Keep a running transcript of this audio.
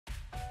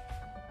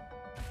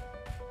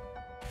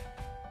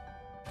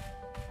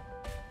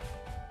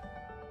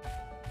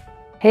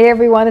Hey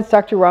everyone, it's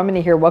Dr.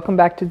 Ramani here. Welcome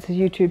back to this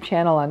YouTube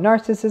channel on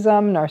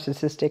narcissism,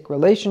 narcissistic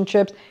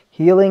relationships,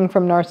 healing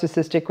from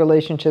narcissistic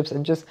relationships,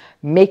 and just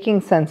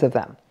making sense of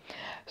them.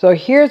 So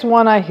here's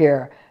one I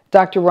hear.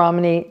 Dr.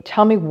 Ramani,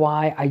 tell me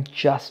why I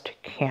just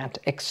can't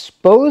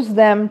expose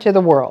them to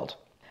the world.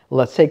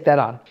 Let's take that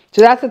on.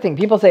 So that's the thing.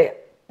 People say,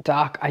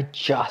 Doc, I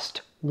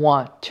just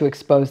want to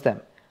expose them.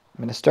 I'm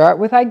going to start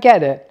with I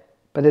get it,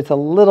 but it's a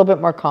little bit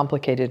more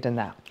complicated than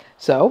that.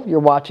 So you're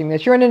watching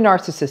this, you're in a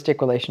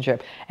narcissistic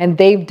relationship, and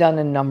they've done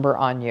a number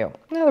on you.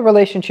 Now the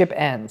relationship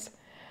ends,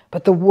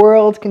 but the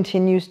world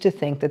continues to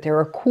think that they're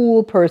a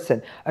cool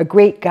person, a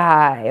great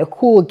guy, a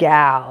cool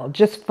gal,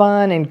 just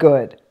fun and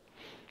good.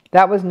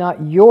 That was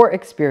not your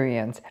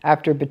experience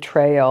after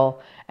betrayal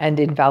and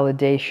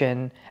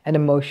invalidation and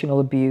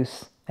emotional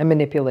abuse and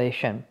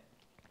manipulation.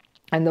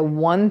 And the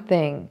one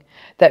thing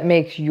that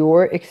makes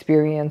your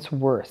experience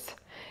worse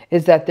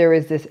is that there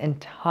is this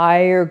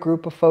entire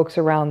group of folks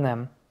around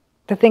them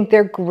to think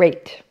they're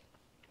great.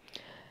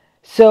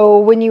 So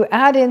when you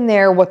add in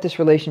there what this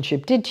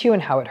relationship did to you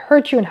and how it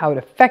hurt you and how it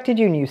affected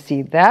you, and you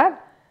see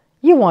that,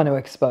 you want to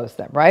expose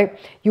them, right?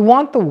 You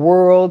want the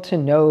world to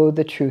know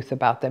the truth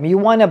about them. You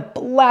want to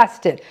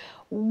blast it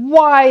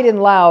wide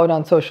and loud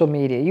on social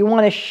media. You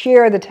want to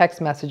share the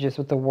text messages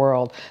with the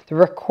world, the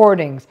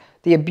recordings,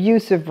 the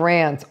abusive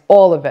rants,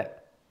 all of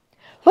it.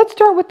 Let's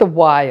start with the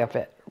why of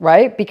it,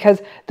 right?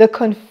 Because the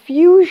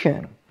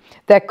confusion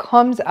that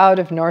comes out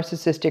of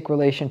narcissistic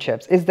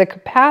relationships is the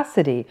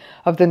capacity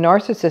of the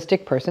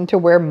narcissistic person to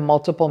wear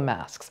multiple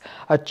masks.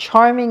 A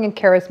charming and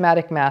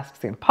charismatic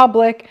mask in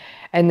public,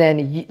 and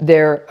then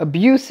their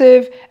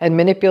abusive and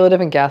manipulative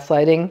and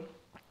gaslighting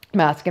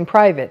mask in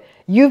private.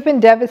 You've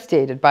been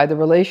devastated by the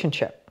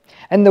relationship,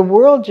 and the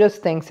world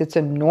just thinks it's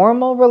a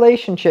normal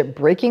relationship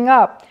breaking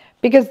up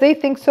because they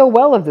think so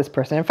well of this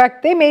person. In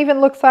fact, they may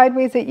even look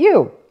sideways at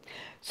you.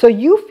 So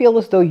you feel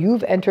as though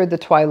you've entered the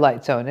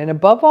twilight zone, and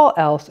above all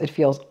else, it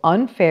feels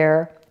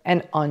unfair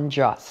and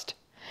unjust.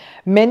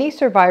 Many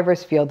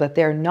survivors feel that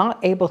they're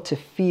not able to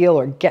feel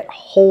or get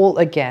whole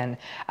again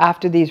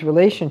after these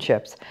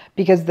relationships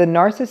because the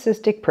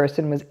narcissistic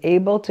person was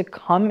able to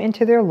come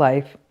into their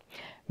life,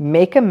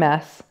 make a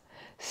mess,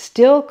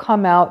 still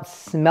come out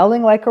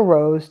smelling like a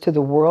rose to the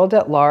world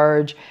at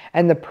large,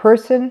 and the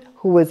person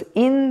who was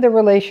in the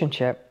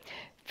relationship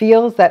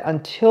feels that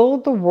until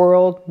the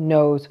world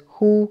knows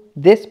who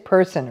this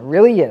person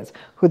really is,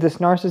 who this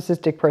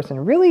narcissistic person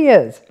really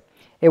is,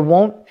 it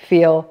won't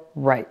feel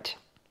right.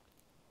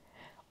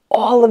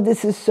 All of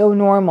this is so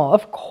normal.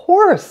 Of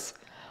course,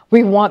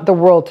 we want the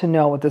world to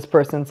know what this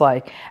person's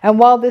like. And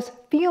while this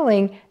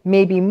feeling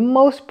may be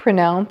most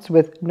pronounced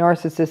with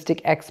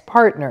narcissistic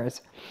ex-partners,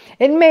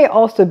 it may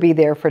also be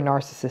there for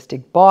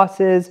narcissistic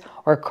bosses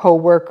or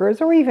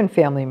co-workers or even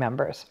family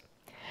members.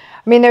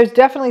 I mean, there's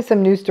definitely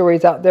some news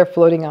stories out there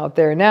floating out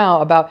there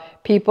now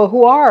about people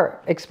who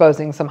are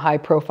exposing some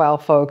high-profile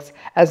folks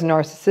as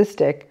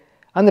narcissistic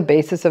on the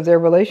basis of their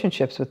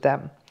relationships with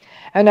them.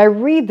 And I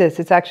read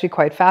this, it's actually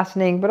quite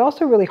fascinating, but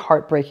also really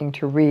heartbreaking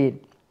to read.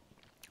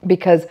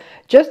 Because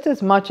just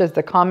as much as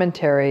the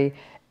commentary,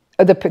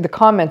 the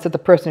comments that the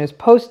person who's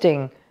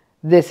posting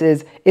this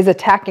is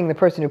attacking the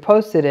person who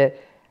posted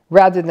it,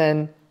 rather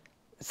than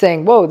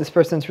saying, whoa, this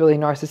person's really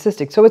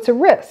narcissistic. So it's a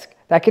risk.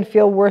 That could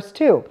feel worse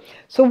too.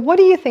 So what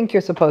do you think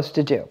you're supposed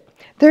to do?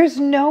 There's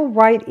no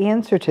right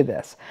answer to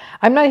this.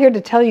 I'm not here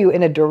to tell you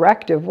in a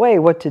directive way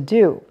what to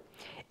do.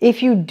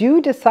 If you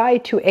do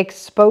decide to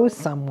expose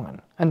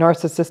someone, a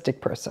narcissistic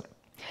person,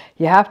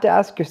 you have to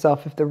ask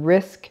yourself if the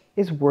risk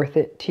is worth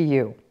it to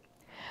you.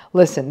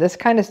 Listen, this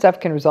kind of stuff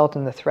can result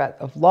in the threat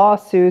of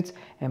lawsuits,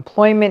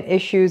 employment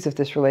issues if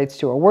this relates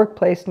to a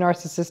workplace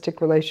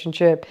narcissistic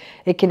relationship.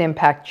 It can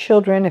impact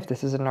children if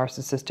this is a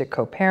narcissistic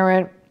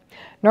co-parent.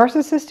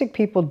 Narcissistic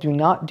people do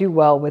not do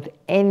well with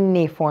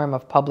any form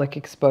of public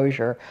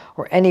exposure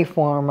or any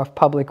form of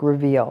public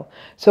reveal.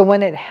 So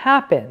when it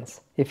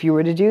happens, if you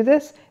were to do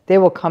this, they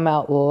will come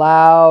out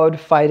loud,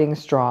 fighting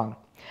strong.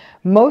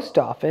 Most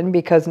often,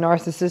 because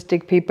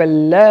narcissistic people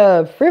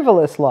love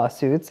frivolous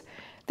lawsuits,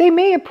 they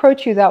may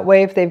approach you that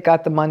way if they've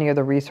got the money or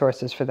the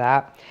resources for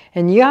that.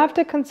 And you have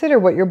to consider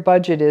what your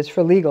budget is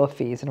for legal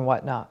fees and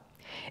whatnot.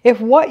 If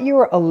what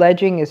you're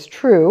alleging is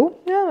true,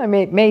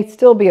 it may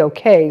still be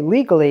okay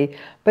legally,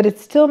 but it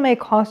still may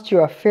cost you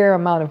a fair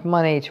amount of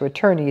money to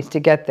attorneys to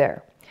get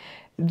there.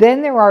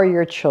 Then there are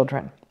your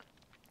children.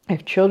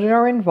 If children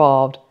are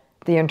involved,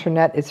 the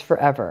internet is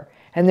forever,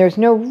 and there's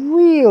no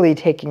really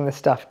taking the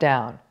stuff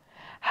down.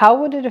 How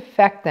would it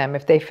affect them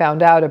if they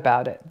found out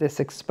about it, this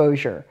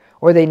exposure,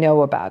 or they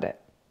know about it?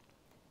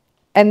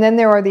 And then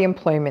there are the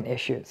employment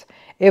issues.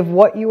 If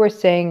what you are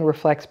saying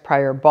reflects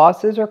prior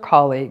bosses or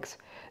colleagues,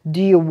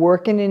 do you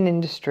work in an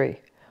industry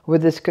where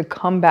this could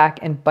come back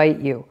and bite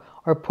you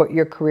or put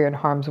your career in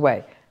harm's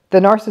way? The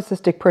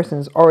narcissistic person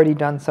has already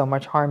done so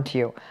much harm to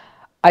you.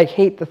 I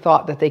hate the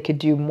thought that they could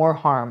do more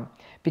harm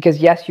because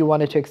yes, you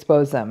wanted to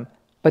expose them,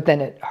 but then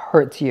it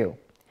hurts you.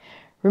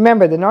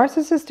 Remember, the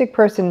narcissistic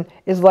person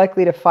is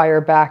likely to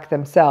fire back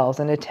themselves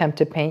and attempt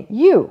to paint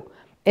you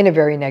in a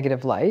very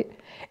negative light.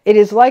 It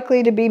is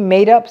likely to be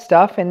made up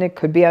stuff and it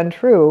could be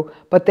untrue,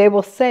 but they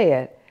will say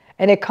it.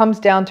 And it comes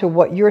down to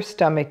what your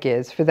stomach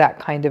is for that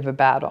kind of a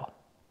battle.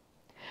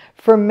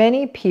 For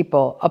many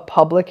people, a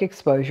public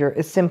exposure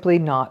is simply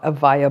not a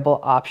viable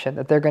option,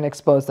 that they're going to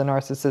expose the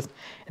narcissist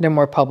in a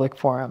more public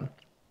forum.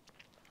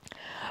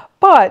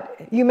 But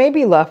you may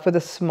be left with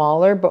a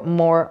smaller but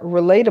more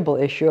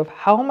relatable issue of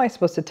how am I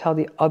supposed to tell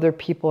the other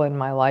people in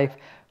my life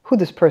who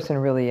this person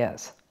really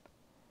is?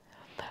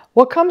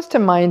 What comes to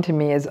mind to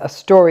me is a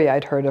story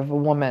I'd heard of a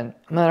woman,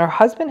 and her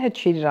husband had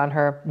cheated on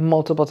her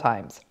multiple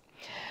times.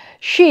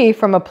 She,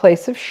 from a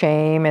place of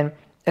shame and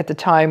at the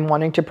time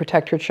wanting to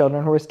protect her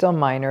children who were still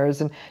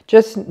minors and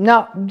just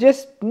not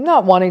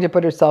wanting to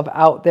put herself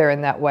out there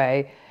in that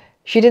way,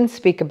 she didn't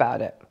speak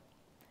about it.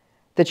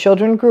 The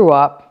children grew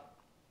up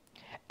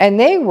and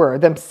they were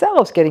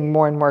themselves getting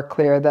more and more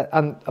clear that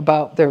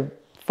about their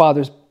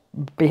father's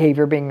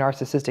behavior being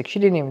narcissistic. She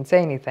didn't even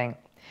say anything.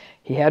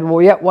 He had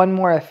yet one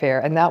more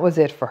affair, and that was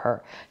it for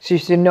her. So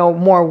she had no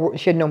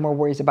more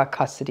worries about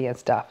custody and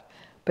stuff.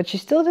 But she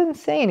still didn't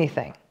say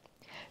anything.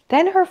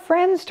 Then her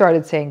friends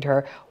started saying to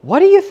her,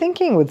 "What are you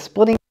thinking with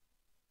splitting?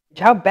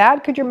 How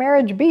bad could your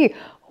marriage be?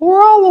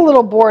 We're all a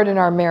little bored in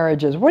our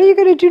marriages. What are you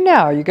going to do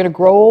now? Are you going to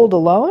grow old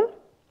alone?"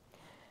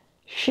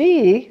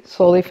 She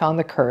slowly found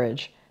the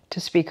courage to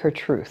speak her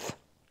truth.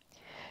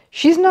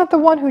 She's not the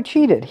one who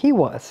cheated. He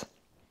was.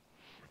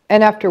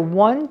 And after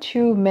one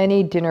too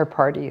many dinner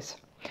parties,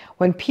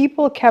 when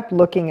people kept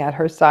looking at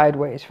her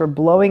sideways for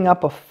blowing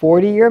up a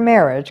 40-year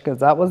marriage, because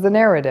that was the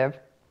narrative,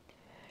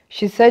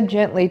 she said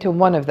gently to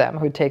one of them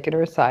who'd taken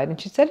her aside, and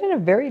she said in a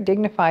very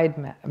dignified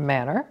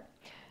manner,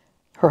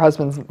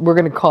 we're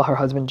going to call her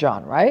husband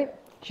John, right?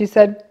 She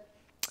said,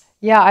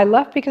 "Yeah, I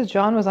left because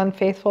John was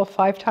unfaithful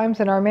 5 times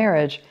in our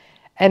marriage,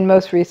 and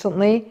most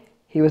recently,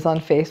 he was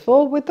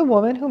unfaithful with the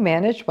woman who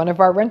managed one of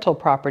our rental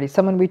properties,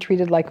 someone we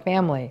treated like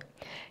family.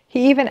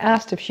 He even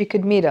asked if she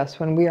could meet us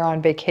when we were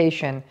on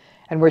vacation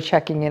and we're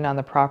checking in on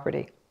the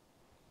property."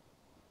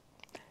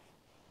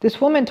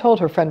 This woman told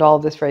her friend all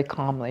of this very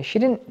calmly. She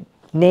didn't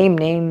name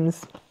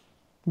names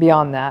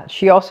beyond that.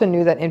 She also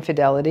knew that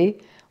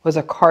infidelity was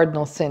a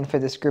cardinal sin for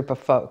this group of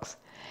folks.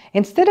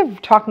 Instead of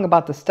talking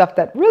about the stuff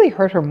that really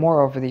hurt her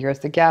more over the years,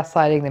 the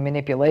gaslighting, the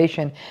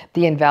manipulation,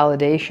 the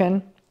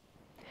invalidation,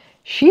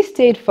 she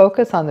stayed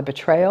focused on the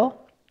betrayal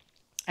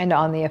and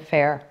on the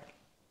affair.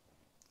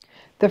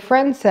 The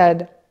friend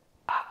said,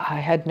 "I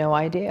had no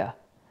idea.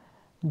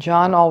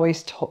 John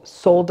always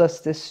sold us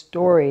this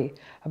story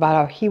about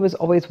how he was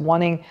always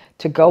wanting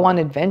to go on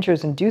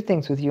adventures and do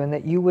things with you and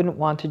that you wouldn't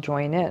want to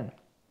join in."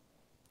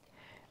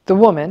 The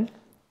woman,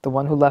 the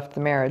one who left the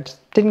marriage,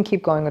 didn't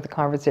keep going with the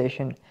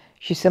conversation.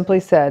 She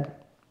simply said,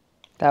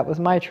 "That was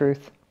my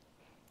truth.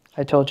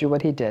 I told you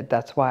what he did.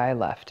 That's why I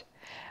left."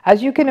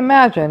 As you can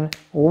imagine,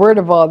 word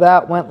of all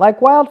that went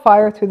like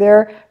wildfire through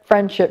their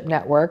friendship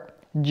network.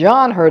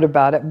 John heard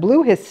about it,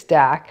 blew his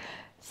stack,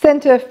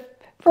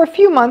 for a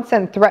few months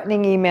sent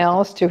threatening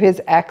emails to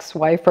his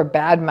ex-wife for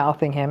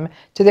bad-mouthing him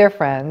to their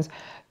friends,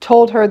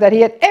 told her that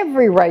he had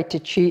every right to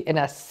cheat in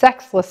a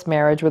sexless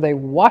marriage with a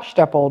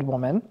washed-up old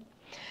woman.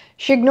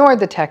 She ignored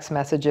the text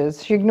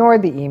messages, she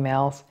ignored the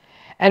emails,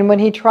 and when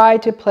he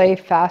tried to play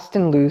fast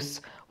and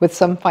loose with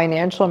some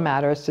financial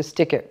matters to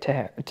stick it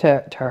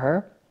to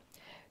her,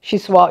 she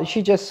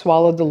just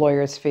swallowed the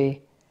lawyer's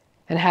fee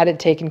and had it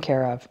taken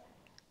care of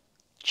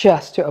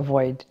just to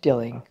avoid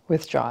dealing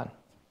with John.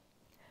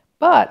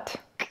 But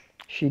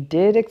she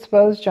did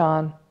expose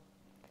John.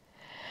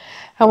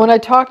 And when I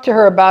talked to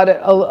her about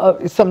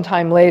it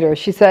sometime later,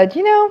 she said,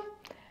 "You know,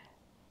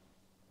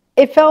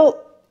 it felt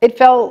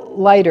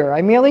lighter.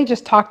 I merely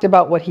just talked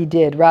about what he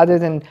did rather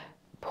than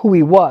who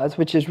he was,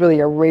 which is really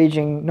a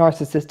raging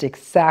narcissistic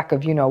sack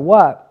of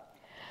you-know-what.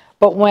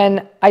 But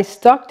when I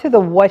stuck to the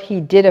what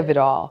he did of it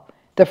all,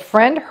 the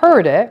friend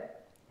heard it.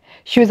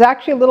 She was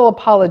actually a little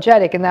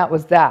apologetic, and that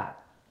was that."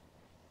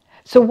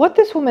 So what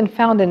this woman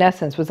found in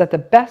essence was that the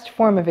best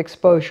form of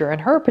exposure in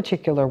her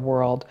particular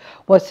world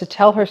was to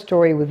tell her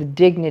story with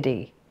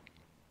dignity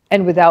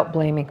and without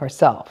blaming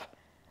herself.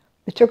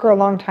 It took her a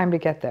long time to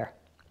get there.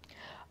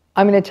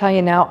 I'm going to tell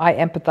you now, I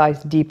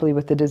empathize deeply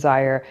with the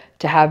desire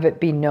to have it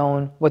be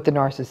known what the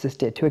narcissist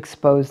did, to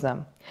expose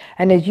them.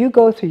 And as you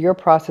go through your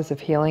process of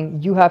healing,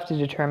 you have to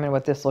determine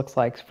what this looks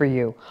like for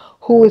you.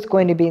 Who is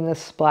going to be in the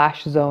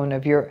splash zone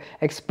of your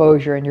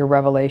exposure and your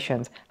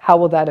revelations? How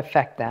will that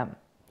affect them?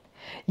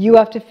 You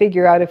have to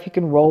figure out if you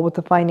can roll with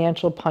the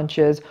financial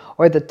punches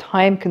or the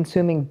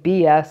time-consuming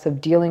BS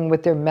of dealing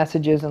with their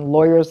messages and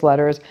lawyers'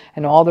 letters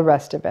and all the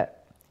rest of it.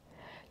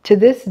 To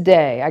this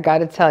day, I got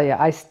to tell you,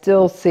 I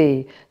still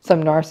see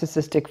some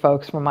narcissistic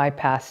folks from my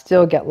past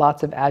still get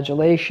lots of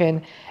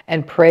adulation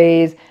and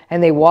praise,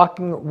 and they walk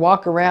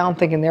around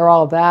thinking they're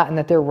all that and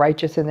that they're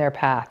righteous in their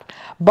path.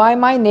 By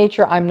my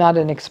nature, I'm not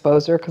an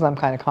exposer because I'm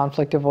kind of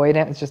conflict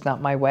avoidant. It's just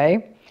not my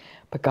way.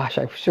 But gosh,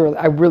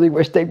 I really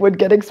wish they would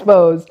get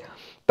exposed.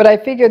 But I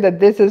figure that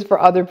this is for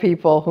other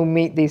people who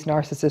meet these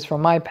narcissists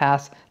from my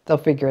past. They'll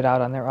figure it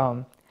out on their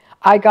own.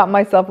 I got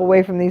myself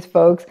away from these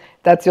folks.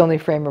 That's the only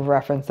frame of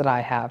reference that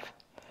I have.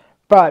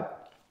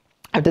 But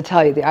I have to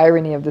tell you, the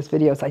irony of this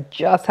video is I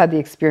just had the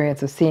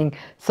experience of seeing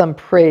some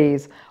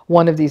praise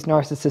one of these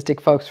narcissistic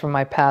folks from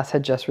my past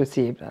had just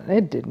received, and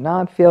it did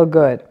not feel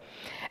good.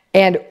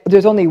 And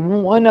there's only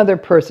one other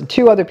person,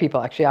 two other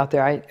people actually out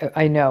there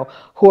I know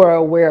who are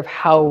aware of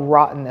how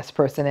rotten this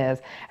person is.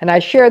 And I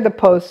shared the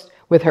post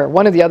with her.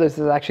 One of the others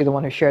is actually the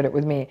one who shared it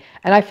with me.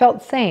 And I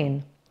felt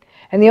sane.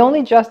 And the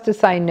only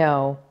justice I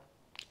know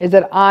is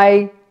that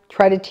I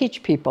try to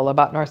teach people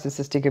about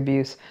narcissistic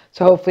abuse,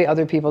 so hopefully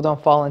other people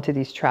don't fall into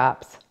these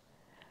traps.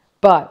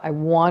 But I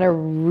want to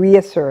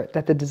reassert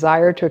that the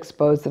desire to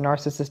expose the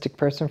narcissistic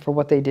person for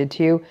what they did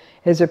to you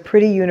is a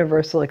pretty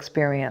universal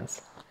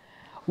experience.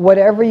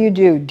 Whatever you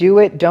do, do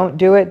it, don't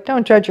do it.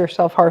 Don't judge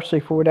yourself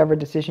harshly for whatever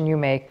decision you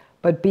make,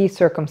 but be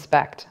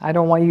circumspect. I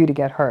don't want you to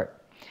get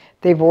hurt.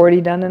 They've already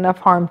done enough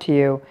harm to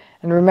you.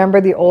 And remember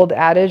the old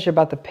adage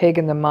about the pig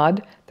in the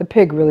mud? The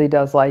pig really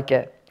does like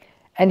it.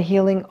 And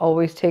healing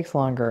always takes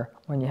longer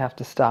when you have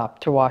to stop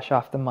to wash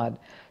off the mud.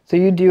 So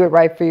you do it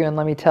right for you. And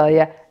let me tell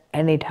you,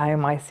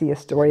 anytime I see a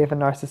story of a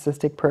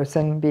narcissistic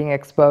person being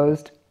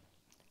exposed,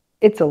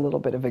 it's a little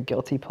bit of a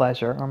guilty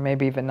pleasure, or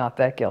maybe even not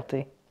that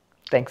guilty.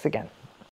 Thanks again.